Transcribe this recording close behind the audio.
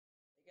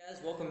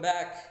Guys, welcome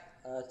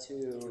back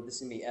to this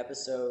is gonna be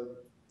episode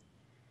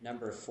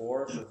number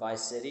 4 for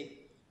Vice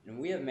City, and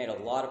we have made a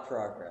lot of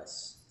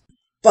progress.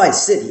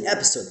 Vice City,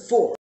 Episode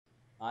 4.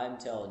 I'm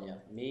telling you,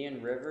 me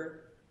and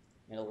River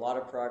made a lot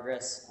of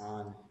progress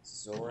on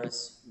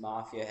Zoris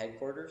Mafia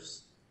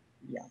headquarters.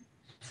 Yeah.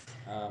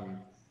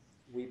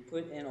 We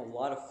put in a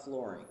lot of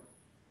flooring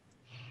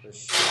for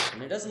sure,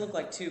 and it doesn't look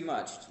like too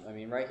much. I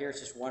mean, right here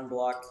it's just one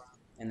block,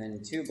 and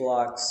then 2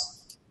 blocks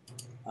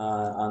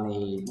on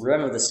the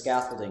rim of the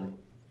scaffolding.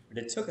 But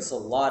it took us a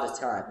lot of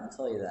time, I'll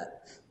tell you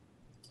that.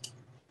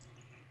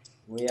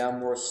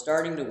 We're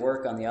starting to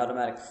work on the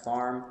automatic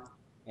farm,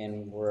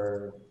 and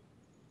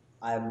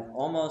I'm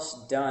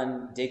almost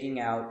done digging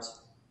out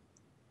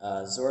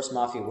Zoris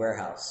Mafia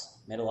warehouse.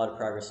 Made a lot of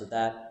progress with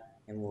that,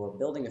 and we're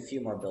building a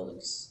few more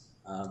buildings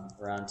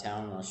around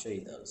town, and I'll show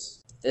you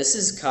those. This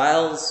is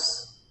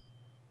Kyle's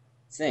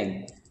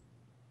thing. I'm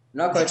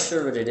not quite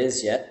sure what it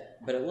is yet,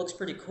 but it looks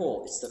pretty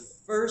cool. It's the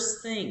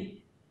first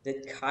thing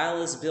that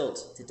Kyle has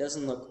built that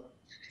doesn't look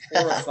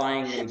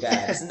horrifyingly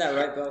bad. Isn't that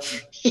right, Beau?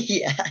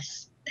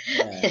 Yes.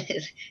 Yeah.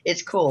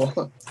 It's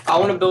cool. I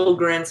want to build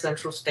Grand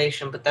Central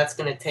Station, but that's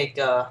going to take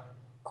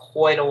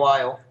quite a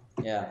while.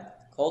 Yeah.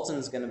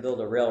 Colton's gonna build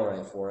a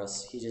railway for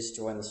us. He just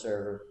joined the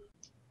server.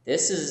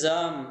 This is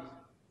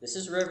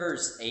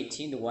River's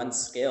 18-to-1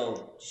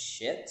 scale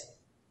shit.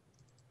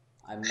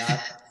 I'm not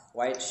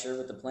quite sure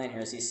what the plan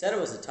here is. He said it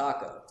was a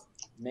taco,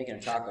 making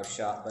a taco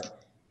shop, but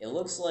it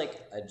looks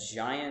like a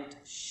giant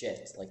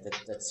shit. Like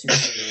that's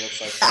seriously what it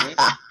looks like to me.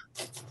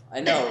 I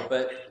know,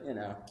 but you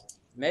know,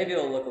 maybe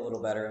it'll look a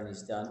little better when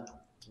he's done.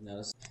 Who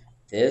knows?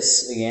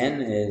 This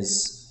again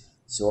is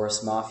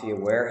Zoris Mafia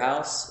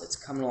warehouse. It's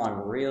coming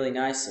along really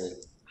nicely.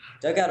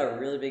 Dug out a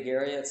really big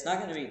area. It's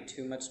not going to be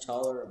too much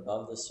taller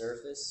above the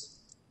surface.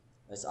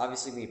 It's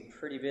obviously going to be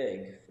pretty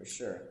big for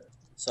sure.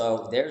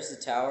 So there's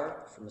the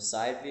tower from the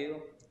side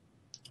view.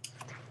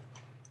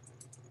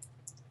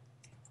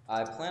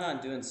 I plan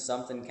on doing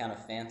something kind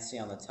of fancy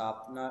on the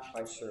top. I'm not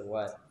quite sure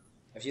what.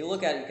 If you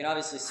look at it, you can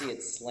obviously see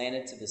it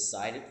slanted to the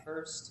side at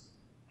first.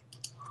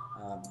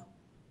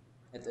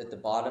 At the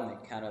bottom, it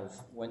kind of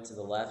went to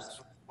the left.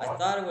 I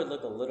thought it would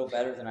look a little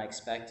better than I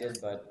expected,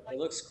 but it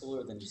looks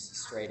cooler than just a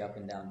straight up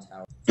and down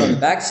tower. From the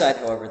backside,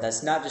 however,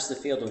 that's not just the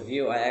field of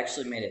view. I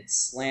actually made it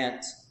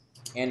slant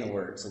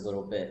inwards a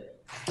little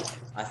bit.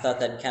 I thought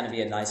that'd kind of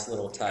be a nice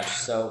little touch.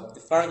 So the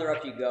farther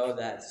up you go,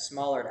 the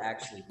smaller it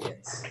actually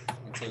gets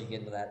until you get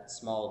into that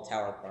small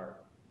tower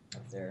part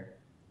up there.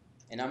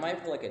 And I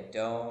might put like a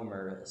dome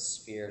or a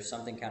sphere,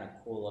 something kind of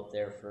cool up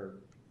there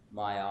for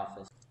my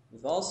office.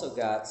 We've also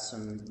got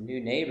some new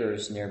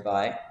neighbors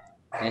nearby.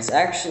 And it's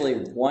actually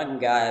one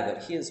guy,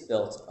 but he has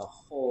built a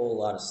whole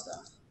lot of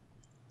stuff.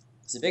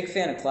 He's a big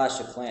fan of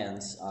Clash of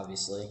Clans,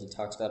 obviously. He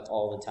talks about it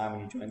all the time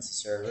when he joins the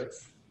server.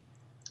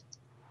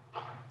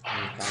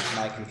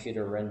 My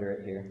computer render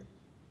it here.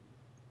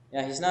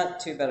 Yeah, he's not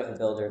too bad of a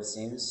builder, it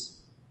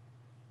seems.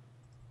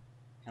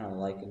 Kind of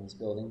liking his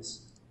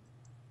buildings.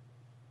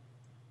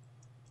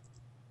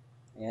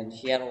 And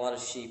he had a lot of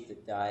sheep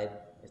that died.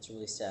 It's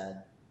really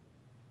sad.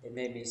 It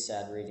made me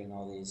sad reading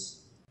all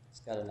these. It's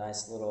got a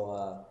nice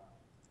little...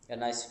 Got a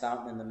nice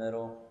fountain in the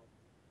middle,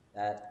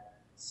 that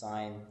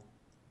sign.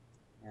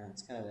 Yeah,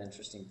 it's kind of an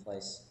interesting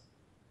place.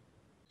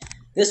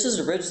 This was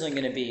originally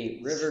going to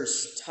be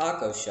River's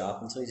taco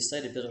shop until he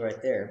decided to build it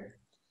right there.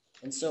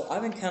 And so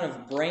I've been kind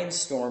of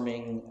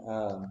brainstorming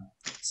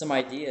some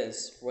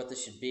ideas for what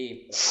this should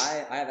be,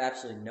 but I have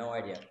absolutely no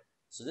idea.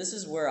 So this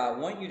is where I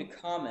want you to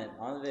comment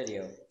on the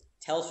video.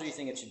 Tell us what you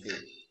think it should be.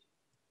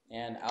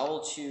 And I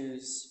will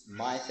choose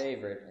my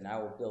favorite, and I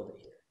will build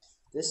it here.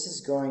 This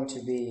is going to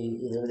be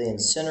either the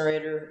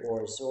incinerator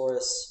or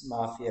Zoris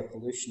Mafia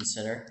Pollution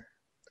Center.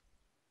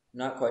 I'm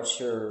not quite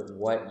sure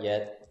what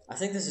yet. I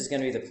think this is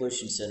going to be the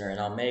pollution center,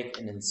 and I'll make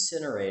an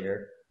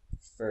incinerator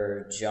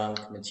for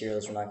junk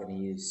materials we're not going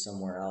to use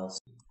somewhere else.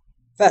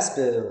 Fast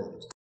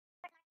build!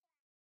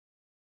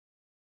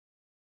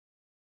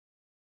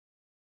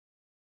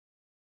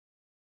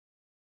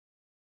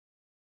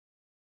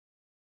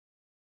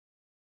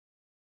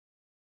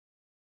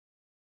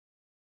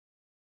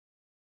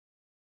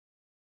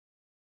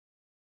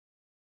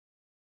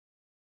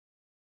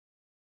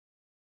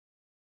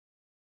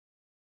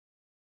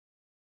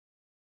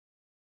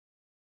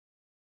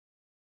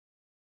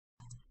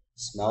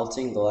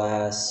 Smelting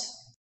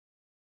glass.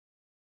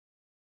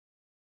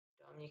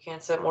 You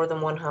can't set more than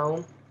one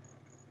home.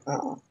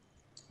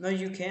 No,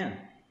 you can.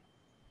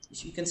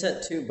 You can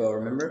set 2, Beau,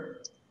 remember?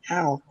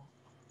 How?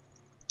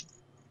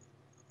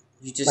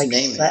 You just like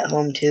name set it.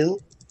 home too?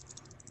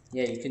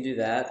 Yeah, you can do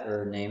that,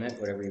 or name it,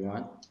 whatever you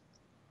want.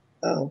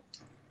 Oh.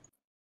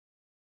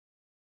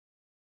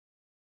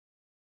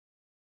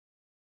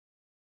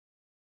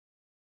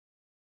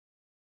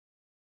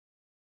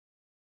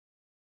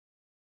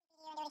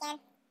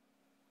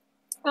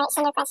 Alright,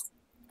 send request.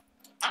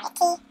 Alright,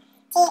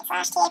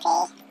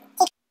 T/TAP.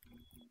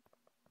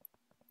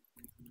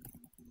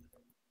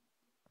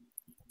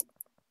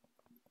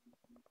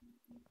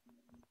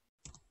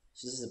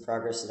 So this is the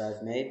progress that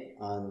I've made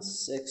on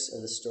 6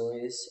 of the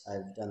stories.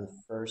 I've done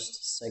the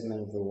first segment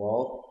of the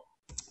wall.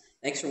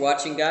 Thanks for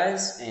watching,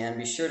 guys, and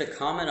be sure to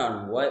comment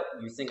on what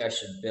you think I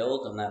should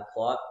build on that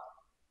plot,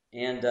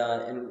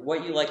 and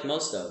what you like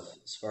most of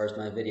as far as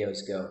my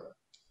videos go.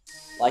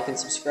 Like and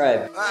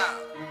subscribe.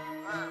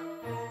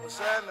 What's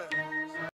happening?